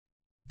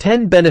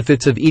10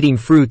 benefits of eating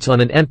fruits on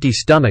an empty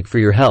stomach for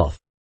your health.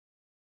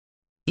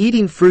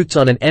 Eating fruits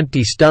on an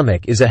empty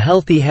stomach is a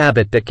healthy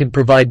habit that can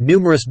provide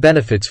numerous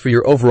benefits for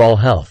your overall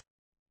health.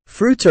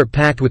 Fruits are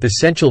packed with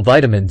essential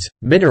vitamins,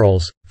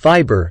 minerals,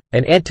 fiber,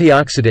 and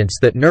antioxidants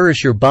that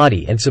nourish your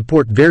body and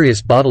support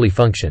various bodily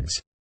functions.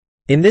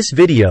 In this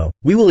video,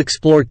 we will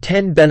explore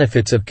 10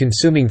 benefits of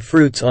consuming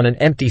fruits on an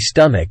empty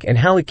stomach and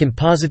how it can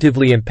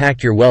positively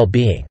impact your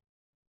well-being.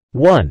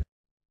 1.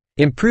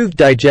 Improved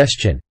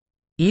digestion.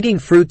 Eating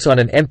fruits on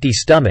an empty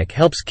stomach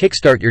helps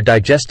kickstart your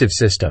digestive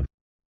system.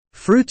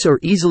 Fruits are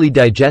easily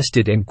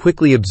digested and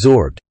quickly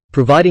absorbed,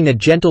 providing a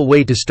gentle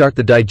way to start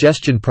the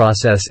digestion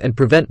process and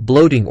prevent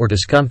bloating or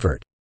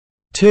discomfort.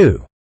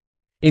 2.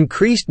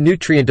 Increased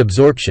nutrient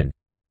absorption.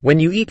 When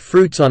you eat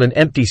fruits on an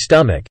empty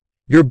stomach,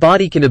 your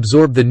body can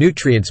absorb the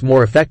nutrients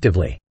more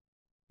effectively.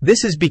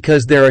 This is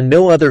because there are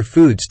no other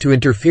foods to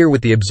interfere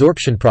with the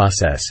absorption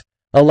process,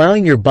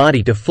 allowing your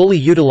body to fully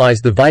utilize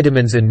the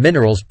vitamins and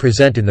minerals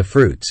present in the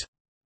fruits.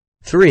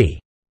 3.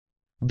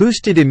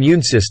 Boosted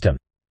immune system.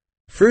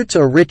 Fruits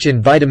are rich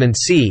in vitamin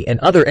C and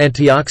other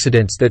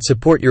antioxidants that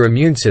support your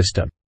immune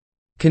system.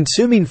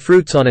 Consuming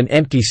fruits on an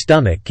empty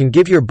stomach can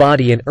give your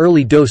body an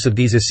early dose of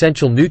these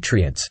essential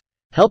nutrients,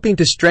 helping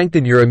to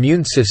strengthen your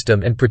immune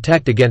system and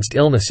protect against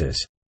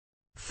illnesses.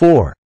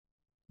 4.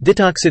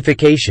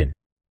 Detoxification.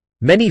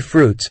 Many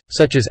fruits,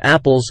 such as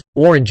apples,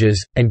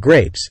 oranges, and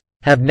grapes,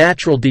 have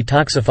natural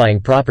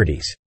detoxifying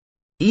properties.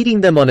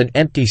 Eating them on an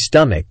empty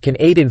stomach can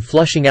aid in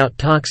flushing out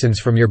toxins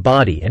from your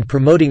body and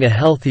promoting a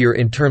healthier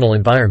internal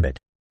environment.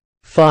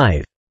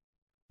 5.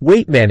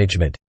 Weight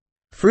management.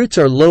 Fruits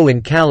are low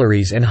in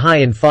calories and high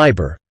in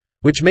fiber,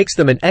 which makes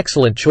them an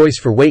excellent choice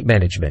for weight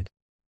management.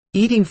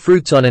 Eating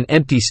fruits on an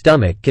empty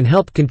stomach can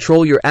help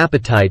control your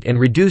appetite and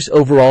reduce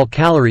overall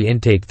calorie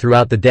intake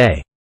throughout the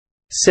day.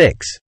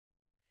 6.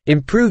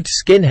 Improved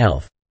skin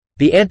health.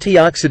 The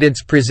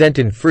antioxidants present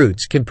in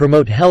fruits can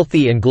promote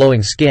healthy and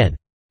glowing skin.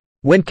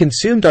 When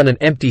consumed on an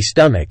empty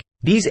stomach,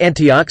 these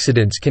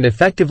antioxidants can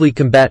effectively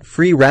combat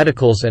free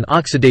radicals and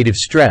oxidative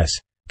stress,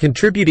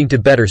 contributing to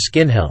better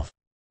skin health.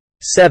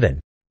 7.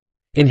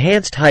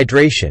 Enhanced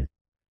hydration.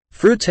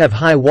 Fruits have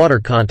high water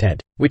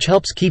content, which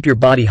helps keep your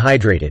body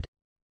hydrated.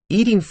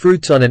 Eating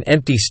fruits on an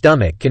empty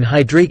stomach can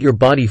hydrate your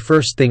body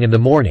first thing in the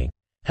morning,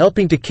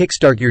 helping to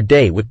kickstart your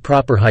day with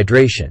proper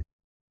hydration.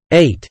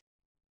 8.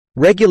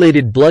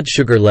 Regulated blood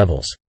sugar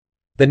levels.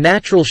 The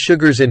natural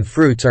sugars in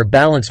fruits are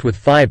balanced with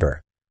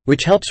fiber,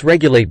 which helps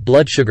regulate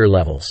blood sugar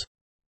levels.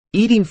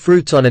 Eating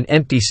fruits on an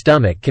empty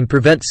stomach can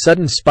prevent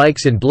sudden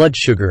spikes in blood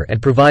sugar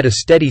and provide a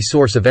steady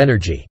source of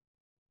energy.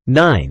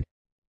 9.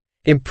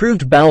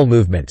 Improved bowel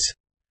movements.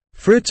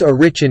 Fruits are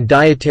rich in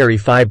dietary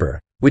fiber,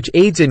 which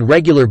aids in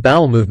regular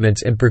bowel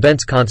movements and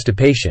prevents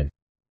constipation.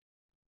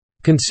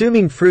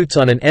 Consuming fruits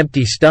on an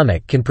empty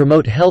stomach can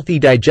promote healthy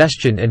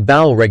digestion and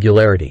bowel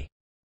regularity.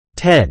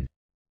 10.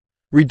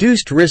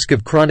 Reduced risk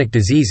of chronic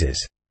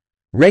diseases.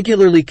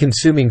 Regularly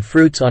consuming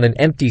fruits on an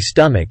empty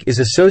stomach is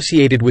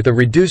associated with a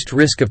reduced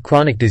risk of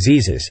chronic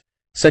diseases,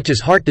 such as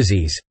heart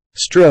disease,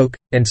 stroke,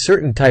 and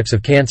certain types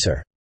of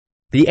cancer.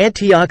 The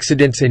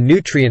antioxidants and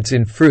nutrients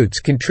in fruits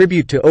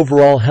contribute to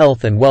overall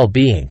health and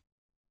well-being.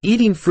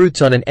 Eating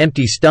fruits on an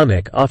empty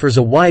stomach offers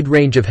a wide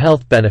range of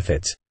health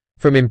benefits,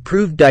 from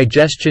improved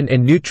digestion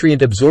and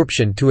nutrient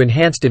absorption to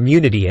enhanced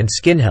immunity and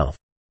skin health.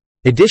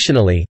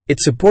 Additionally, it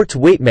supports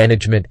weight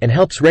management and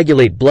helps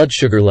regulate blood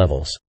sugar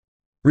levels.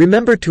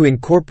 Remember to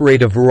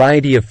incorporate a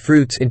variety of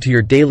fruits into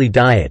your daily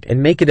diet and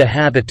make it a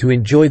habit to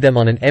enjoy them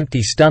on an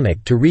empty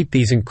stomach to reap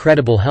these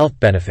incredible health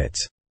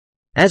benefits.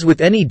 As with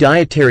any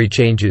dietary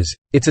changes,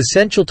 it's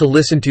essential to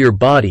listen to your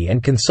body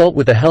and consult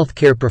with a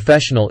healthcare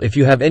professional if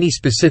you have any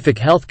specific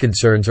health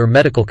concerns or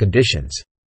medical conditions.